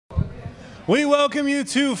We welcome you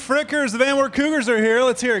to Frickers. The Van Wert Cougars are here.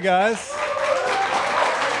 Let's hear it, guys.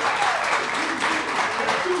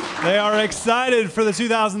 They are excited for the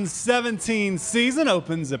 2017 season.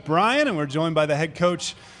 Opens at Bryan, and we're joined by the head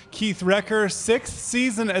coach, Keith Recker. Sixth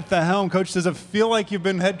season at the helm. Coach, does it feel like you've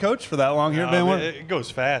been head coach for that long here at Van Wert? It goes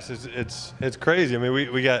fast. It's crazy. I mean,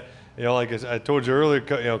 we got, you know, like I told you earlier,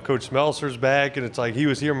 you know, Coach Smelser's back, and it's like he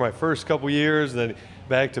was here my first couple years, and then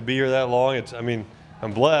back to be here that long. I mean,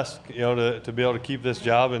 I'm blessed, you know, to be able to keep this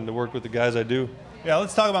job and to work with the guys I do. Yeah,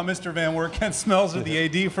 let's talk about Mr. Van Wert. Ken Smelser,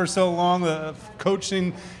 the AD for so long,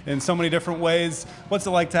 coaching in so many different ways. What's it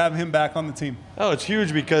like to have him back on the team? Oh, it's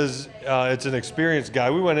huge because it's an experienced guy.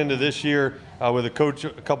 We went into this year with a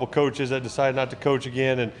couple coaches that decided not to coach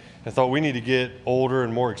again, and I thought we need to get older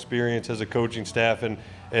and more experience as a coaching staff, and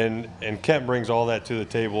Kent brings all that to the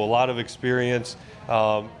table. A lot of experience,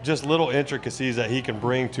 just little intricacies that he can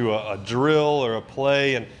bring to a drill or a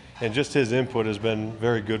play, and just his input has been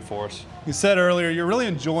very good for us. You said earlier you're really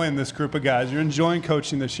enjoying this group of guys. You're enjoying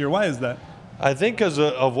coaching this year. Why is that? I think because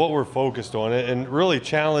of what we're focused on, and really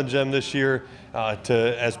challenge them this year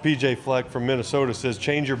to, as PJ Fleck from Minnesota says,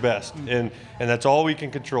 change your best, and that's all we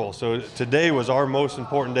can control. So today was our most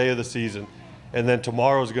important day of the season, and then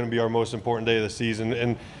tomorrow is going to be our most important day of the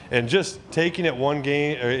season, and just taking it one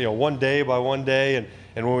game, or, you know, one day by one day,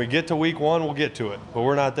 and when we get to week one, we'll get to it. But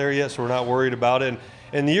we're not there yet, so we're not worried about it. And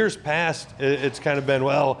in the years past, it's kind of been,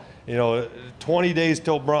 well, you know, 20 days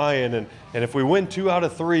till Bryan, and if we win 2 out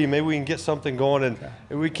of 3, maybe we can get something going, and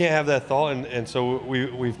we can't have that thought, and so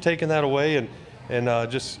we've taken that away,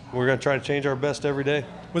 and just we're going to try to change our best every day.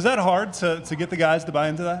 Was that hard to get the guys to buy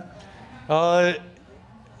into that?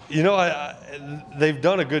 You know, they've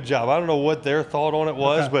done a good job. I don't know what their thought on it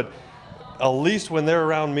was, but at least when they're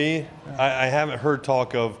around me, I haven't heard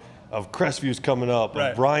talk of Crestview's coming up,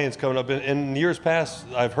 of Bryan's coming up. In years past,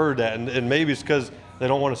 I've heard that, and maybe it's because they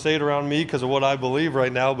don't want to say it around me because of what I believe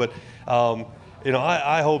right now. But you know,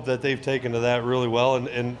 I hope that they've taken to that really well.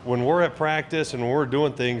 And when we're at practice and when we're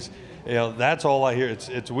doing things, you know, that's all I hear.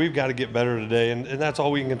 It's we've got to get better today, and that's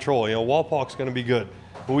all we can control. You know, Walpock's going to be good,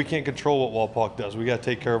 but we can't control what Walpock does. We got to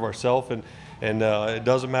take care of ourselves, and it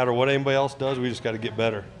doesn't matter what anybody else does. We just got to get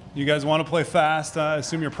better. You guys want to play fast. I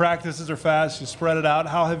assume your practices are fast. You spread it out.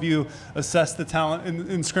 How have you assessed the talent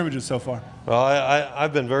in scrimmages so far? Well,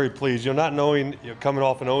 I've been very pleased. You know, not knowing, you know, coming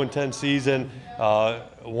off an 0-10 season,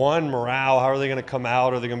 one, morale, how are they going to come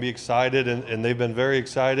out? Are they going to be excited? And they've been very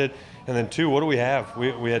excited. And then two, what do we have?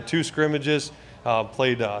 We had 2 scrimmages,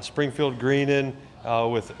 played Springfield Greenon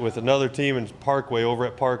with another team in Parkway, over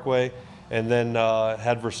at Parkway, and then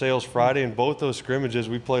had Versailles Friday. And both those scrimmages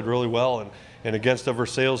we played really well. And against a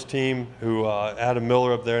Versailles team who Adam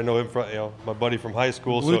Miller up there, I know him from, you know, my buddy from high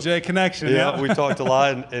school. Blue Jay connection. Yeah, we talked a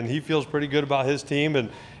lot, and he feels pretty good about his team, and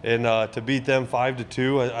to beat them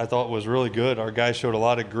 5-2, I thought was really good. Our guys showed a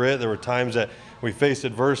lot of grit. There were times that we faced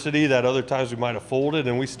adversity, that other times we might have folded,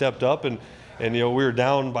 and we stepped up, and you know, we were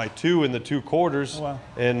down by 2 in the 2 quarters. Oh, wow.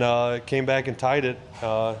 And came back and tied it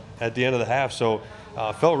at the end of the half. So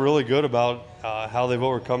felt really good about how they've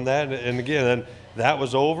overcome that, and again, then that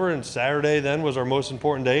was over, and Saturday then was our most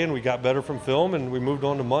important day, and we got better from film, and we moved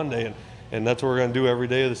on to Monday, and that's what we're going to do every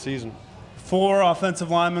day of the season. 4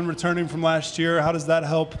 offensive linemen returning from last year. How does that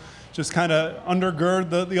help just kind of undergird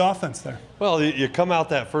the offense there? Well, you come out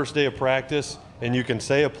that first day of practice, and you can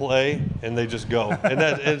say a play, and they just go, and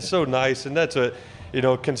it's so nice, and that's a, you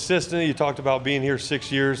know, consistency. You talked about being here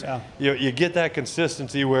 6 years. Yeah. You get that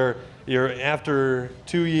consistency where you're after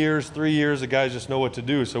 2 years, 3 years, the guys just know what to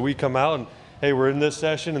do. So we come out and, hey, we're in this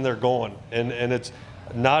session, and they're going. And it's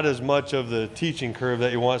not as much of the teaching curve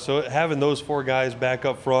that you want. So having those 4 guys back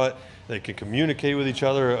up front, they can communicate with each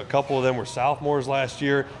other. A couple of them were sophomores last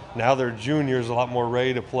year. Now they're juniors, a lot more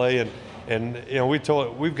ready to play. And you know,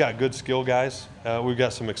 we've got good skill guys. We've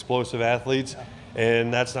got some explosive athletes.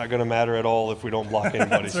 And that's not going to matter at all if we don't block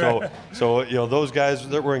anybody. So you know, those guys,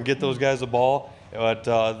 we're going to get those guys the ball. But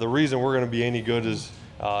the reason we're going to be any good is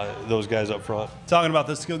those guys up front. Talking about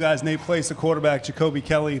the skill guys, Nate Place, a quarterback, Jacoby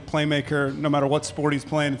Kelly, playmaker, no matter what sport he's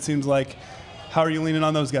playing, it seems like. How are you leaning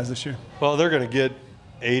on those guys this year? Well, they're going to get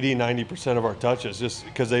 80–90% of our touches just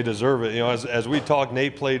because they deserve it. You know, as we talked,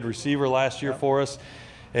 Nate played receiver last year for us,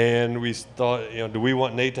 and we thought, you know, do we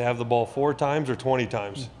want Nate to have the ball 4 times or 20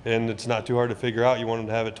 times? And it's not too hard to figure out. You want him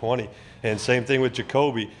to have it 20. And same thing with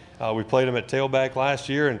Jacoby. We played him at tailback last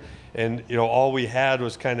year, and you know, all we had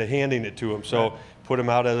was kind of handing it to him. So put him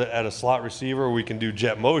out at a slot receiver. We can do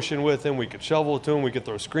jet motion with him. We could shovel it to him. We could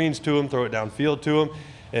throw screens to him, throw it downfield to him.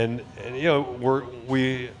 And you know,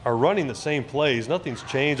 we are running the same plays. Nothing's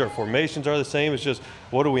changed. Our formations are the same. It's just,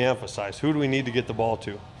 what do we emphasize? Who do we need to get the ball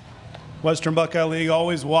to? Western Buckeye League,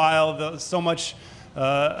 always wild. So much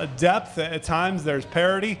depth at times. There's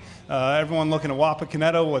parity. Everyone looking at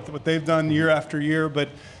Wapakoneta, what they've done year after year. But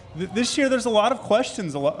this year, there's a lot of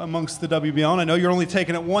questions amongst the WBL. And I know you're only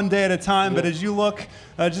taking it one day at a time, but as you look,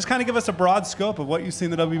 just kind of give us a broad scope of what you see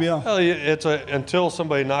in the WBL. Well, it's until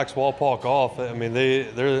somebody knocks Walpock off. I mean,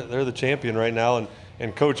 they're the champion right now.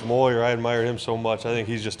 And Coach Moyer, I admire him so much. I think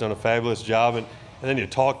he's just done a fabulous job. And then you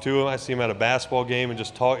talk to him. I see him at a basketball game and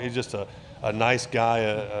just talk. He's just a nice guy,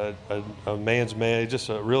 a man's man. He's just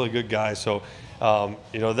a really good guy. So, I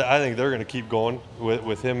think they're going to keep going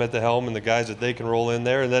with him at the helm and the guys that they can roll in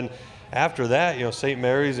there. And then after that, St.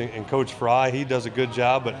 Mary's and Coach Fry, he does a good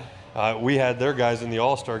job. But we had their guys in the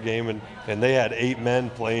All-Star game, and they had 8 men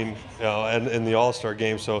playing in the All-Star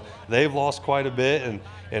game. So they've lost quite a bit.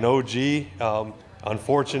 And OG,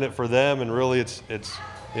 unfortunate for them, and really it's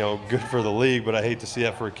good for the league. But I hate to see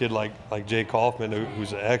that for a kid like Jay Kaufman,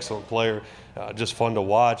 who's an excellent player, just fun to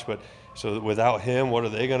watch. But so without him, what are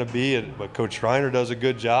they going to be? But Coach Schreiner does a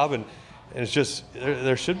good job, and it's just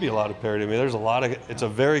there should be a lot of parity. I mean, there's a lot of it's a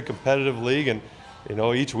very competitive league, and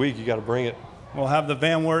each week you got to bring it. We'll have the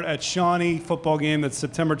Van Wert at Shawnee football game that's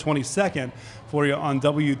September 22nd for you on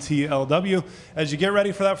WTLW. As you get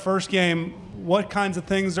ready for that first game, what kinds of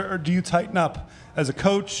things do you tighten up as a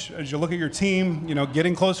coach, as you look at your team,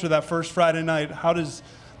 getting closer to that first Friday night? How does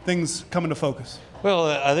things come into focus? Well,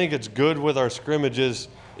 I think it's good with our scrimmages,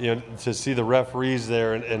 to see the referees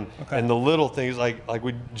there and the little things like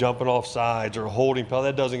we jumping off sides or holding penalty.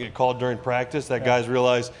 That doesn't get called during practice. That guys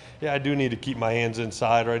realize, I do need to keep my hands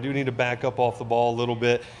inside, or I do need to back up off the ball a little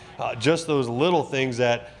bit. Just those little things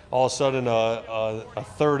that all of a sudden a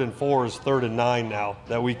 3rd and 4 is 3rd and 9 now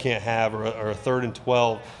that we can't have, or a 3rd and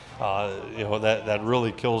 12. That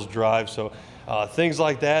really kills drives. So things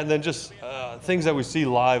like that, and then just things that we see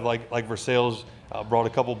live, like Versailles brought a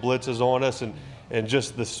couple blitzes on us, and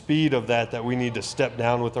just the speed of that we need to step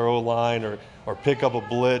down with our O-line or pick up a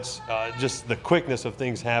blitz, just the quickness of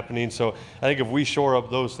things happening. So I think if we shore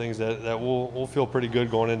up those things, that we'll feel pretty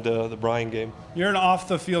good going into the Bryan game. You're an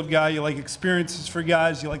off-the-field guy. You like experiences for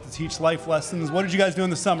guys. You like to teach life lessons. What did you guys do in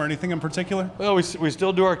the summer? Anything in particular? Well, we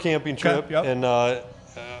still do our camping trip, and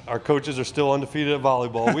our coaches are still undefeated at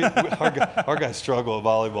volleyball. Our guys struggle at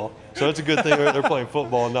volleyball, so it's a good thing they're playing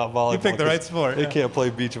football and not volleyball. You picked the right sport. They can't play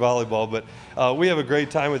beach volleyball, but we have a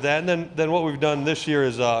great time with that. And then what we've done this year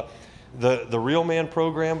is the Real Man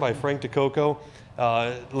program by Frank DeCoco.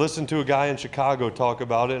 Listened to a guy in Chicago talk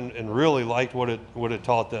about it and really liked what it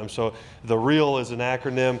taught them. So the REAL is an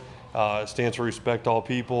acronym. Stands for respect all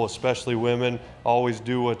people, especially women. Always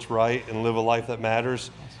do what's right and live a life that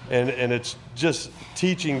matters. And it's just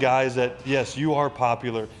teaching guys that, yes, you are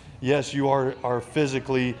popular. Yes, you are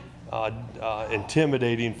physically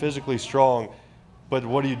intimidating, physically strong. But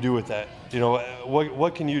what do you do with that?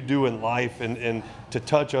 What can you do in life and to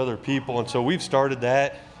touch other people? And so we've started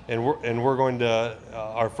that, and we're going to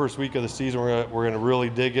our first week of the season. We're going to really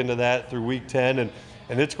dig into that through week 10, and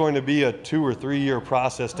it's going to be a 2 or 3 year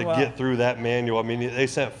process to get through that manual. I mean, they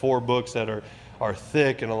sent 4 books that are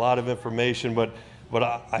thick and a lot of information, but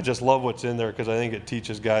I just love what's in there because I think it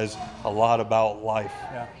teaches guys a lot about life.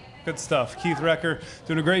 Yeah, good stuff. Keith Recker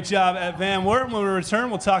doing a great job at Van Wert. When we return,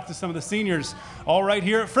 we'll talk to some of the seniors, all right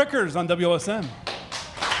here at Frickers on WOSN.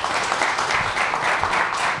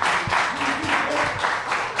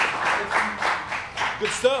 Good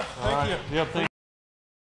stuff. Thank you. Yep, thank you.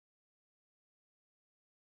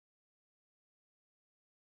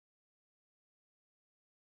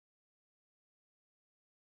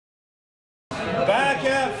 Back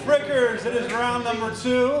at Frickers, it is round number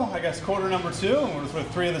 2, I guess quarter number 2, and we're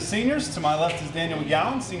with 3 of the seniors. To my left is Daniel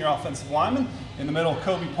McGowan, senior offensive lineman. In the middle,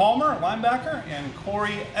 Kobe Palmer, linebacker, and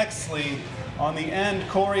Corey Exley on the end.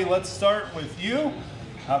 Corey, let's start with you.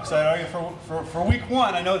 How excited are you for week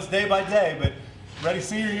 1? I know it's day by day, but ready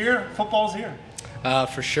senior year? Football's here.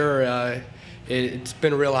 For sure. It's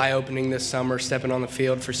been real eye-opening this summer, stepping on the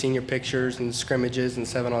field for senior pictures and scrimmages and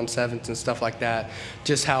 7-on-7s and stuff like that.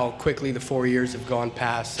 Just how quickly the 4 years have gone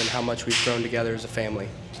past and how much we've grown together as a family.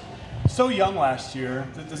 So young last year.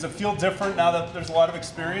 Does it feel different now that there's a lot of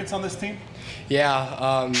experience on this team?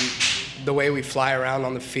 Yeah, the way we fly around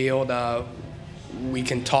on the field, we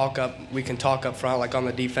can talk up front, like on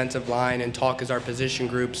the defensive line, and talk as our position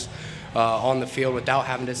groups on the field without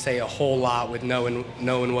having to say a whole lot, with knowing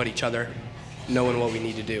what we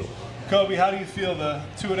need to do. Kobe, how do you feel the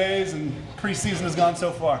 2-a-days and preseason has gone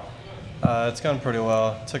so far? It's gone pretty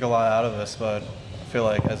well. It took a lot out of us, but I feel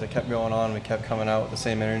like as it kept going on, we kept coming out with the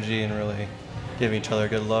same energy and really giving each other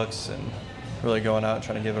good looks. And really going out and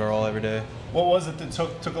trying to give it our all every day. What was it that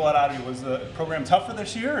took a lot out of you? Was the program tougher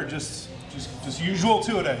this year, or just usual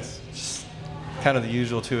two-a-days? Just kind of the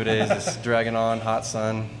usual two-a-days, just dragging on, hot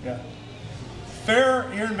sun. Yeah. Fair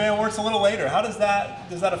here in Van Wert's a little later. How does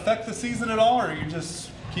that affect the season at all, or you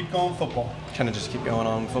just keep going football? Kind of just keep going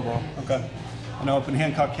on with football. Okay. I know up in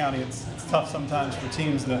Hancock County it's tough sometimes for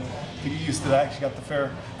teams to get used to that. Actually got the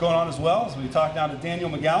fair going on as well. As we talk now to Daniel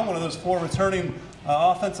McGowan, one of those 4 returning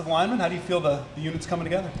offensive linemen. How do you feel the unit's coming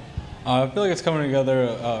together? I feel like it's coming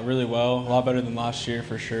together really well, a lot better than last year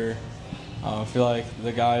for sure. I feel like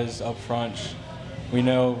the guys up front, we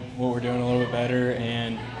know what we're doing a little bit better,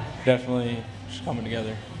 and definitely just coming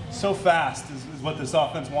together. So fast is what this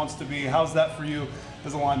offense wants to be. How's that for you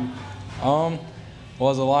as a lineman? Well,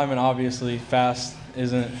 as a lineman, obviously, fast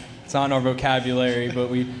it's not in our vocabulary, but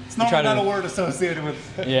we try to. Not a word associated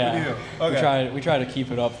with, yeah, with you. Okay. We try to keep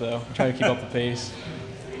it up though. We try to keep up the pace.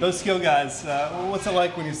 Those skill guys, what's it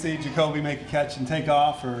like when you see Jacoby make a catch and take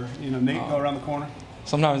off, or Nate go around the corner?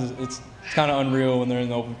 Sometimes it's kind of unreal when they're in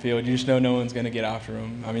the open field. You just know no one's going to get after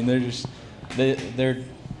them. I mean, they're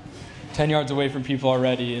 10 yards away from people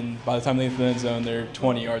already, and by the time they get to the end zone, they're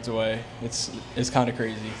 20 yards away. It's kind of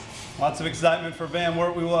crazy. Lots of excitement for Van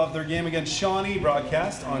Wert. We will have their game against Shawnee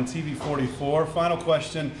broadcast on TV 44. Final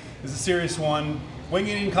question is a serious one. Wing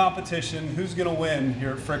eating competition. Who's going to win here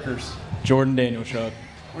at Frickers? Jordan Danielchuk.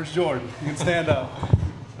 Where's Jordan? You can stand up.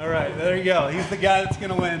 All right, there you go. He's the guy that's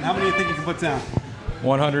going to win. How many do you think you can put down?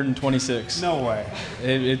 126. No way.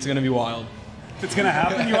 It's going to be wild. It's going to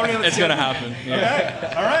happen? You already have It's going to happen. Yeah.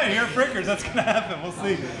 Okay. All right, here at Frickers, that's going to happen. We'll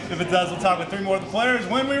see if it does. We'll talk with 3 more of the players.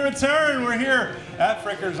 When we return, we're here at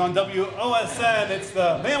Frickers on WOSN. It's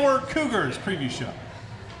the Van Wert Cougars preview show.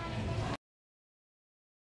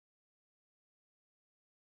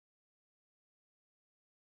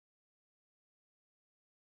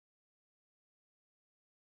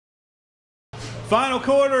 Final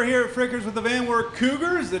quarter here at Frickers with the Van Wert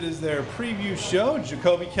Cougars. It is their preview show.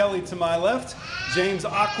 Jacoby Kelly to my left, James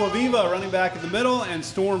Aquaviva running back in the middle, and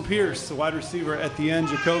Storm Pierce, the wide receiver at the end.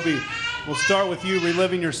 Jacoby, we'll start with you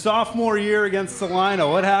reliving your sophomore year against Salina.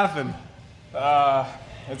 What happened?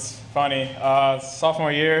 It's funny.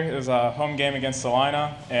 Sophomore year, it was a home game against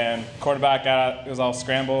Salina, and quarterback it was all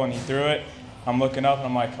scramble, and he threw it. I'm looking up, and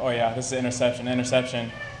I'm like, oh yeah, this is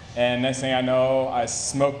interception. And next thing I know, I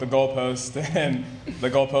smoked the goalpost, and the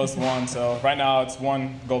goalpost won. So right now it's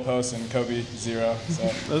 1 goalpost and Kobe 0.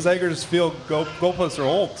 So. Those Hagersfield goalposts are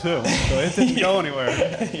old too, so it didn't go anywhere.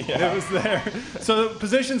 Yeah. It was there. So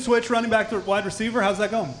position switch, running back to wide receiver. How's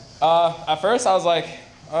that going? At first I was like,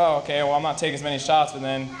 oh, okay, well I'm not taking as many shots, but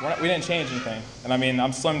then we didn't change anything. And I mean,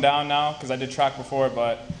 I'm slimmed down now because I did track before,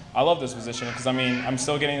 but I love this position because I mean, I'm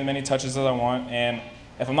still getting as many touches as I want, and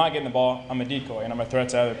if I'm not getting the ball, I'm a decoy and I'm a threat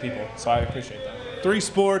to other people. So I appreciate that. 3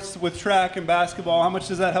 sports with track and basketball. How much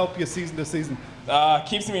does that help you season to season?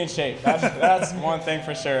 Keeps me in shape. That's one thing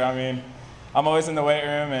for sure. I mean, I'm always in the weight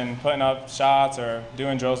room and putting up shots or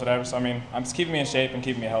doing drills, whatever. So I mean, I'm just keeping me in shape and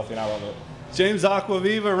keeping me healthy, and I love it. James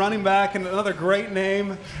Aquaviva, running back, and another great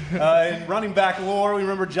name in running back lore. We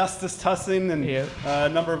remember Justice Tussing and a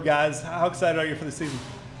number of guys. How excited are you for the season?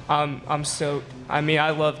 I'm stoked. I mean, I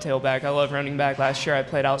love tailback. I love running back. Last year I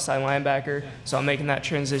played outside linebacker, so I'm making that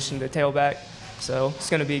transition to tailback. So it's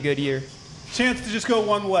going to be a good year. Chance to just go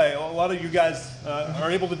one way. A lot of you guys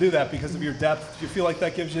are able to do that because of your depth. Do you feel like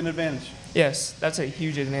that gives you an advantage? Yes, that's a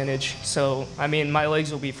huge advantage. So, I mean, my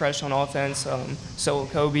legs will be fresh on offense. So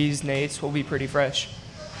Kobe's, Nate's will be pretty fresh.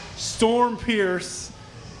 Storm Pierce.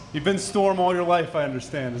 You've been Storm all your life, I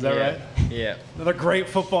understand. Is that right? Yeah. Another great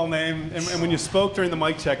football name. And when you spoke during the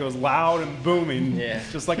mic check, it was loud and booming,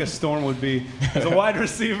 just like a Storm would be. As a wide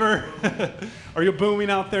receiver, are you booming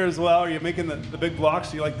out there as well? Are you making the big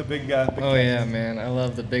blocks? Do you like the big Oh, catches? yeah, man. I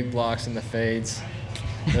love the big blocks and the fades.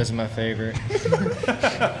 Those are my favorite.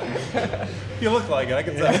 You look like it, I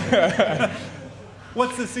can tell.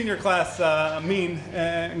 What's the senior class mean,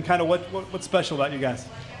 and kind of what's special about you guys?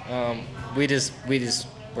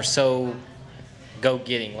 We're so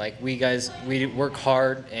go-getting. Like, we work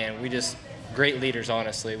hard, and we just great leaders,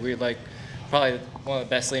 honestly. We're like probably one of the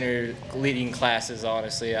best leading classes,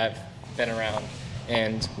 honestly, I've been around.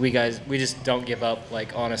 And we just don't give up,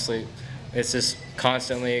 like, honestly. It's just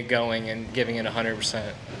constantly going and giving it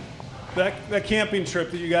 100%. That camping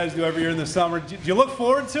trip that you guys do every year in the summer, do you look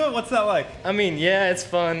forward to it? What's that like? I mean, yeah, it's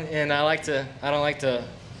fun, and I don't like to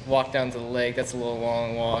walk down to the lake. That's a little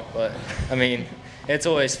long walk, but I mean, it's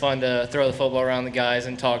always fun to throw the football around the guys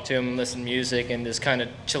and talk to them and listen to music and just kind of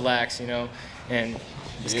chillax, you know. And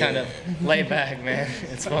Just kind of lay back, man.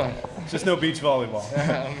 It's fun. Just no beach volleyball.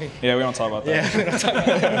 Yeah, we don't talk about that. Yeah, we don't talk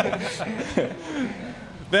about that.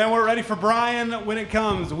 Then we're ready for Brian when it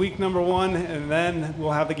comes, week number 1, and then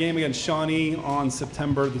we'll have the game against Shawnee on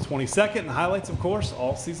September the 22nd. And highlights, of course,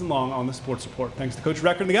 all season long on the Sports Report. Thanks to Coach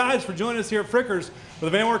Recker and the guys for joining us here at Frickers for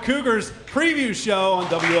the Van Wert Cougars preview show on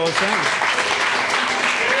WOSN.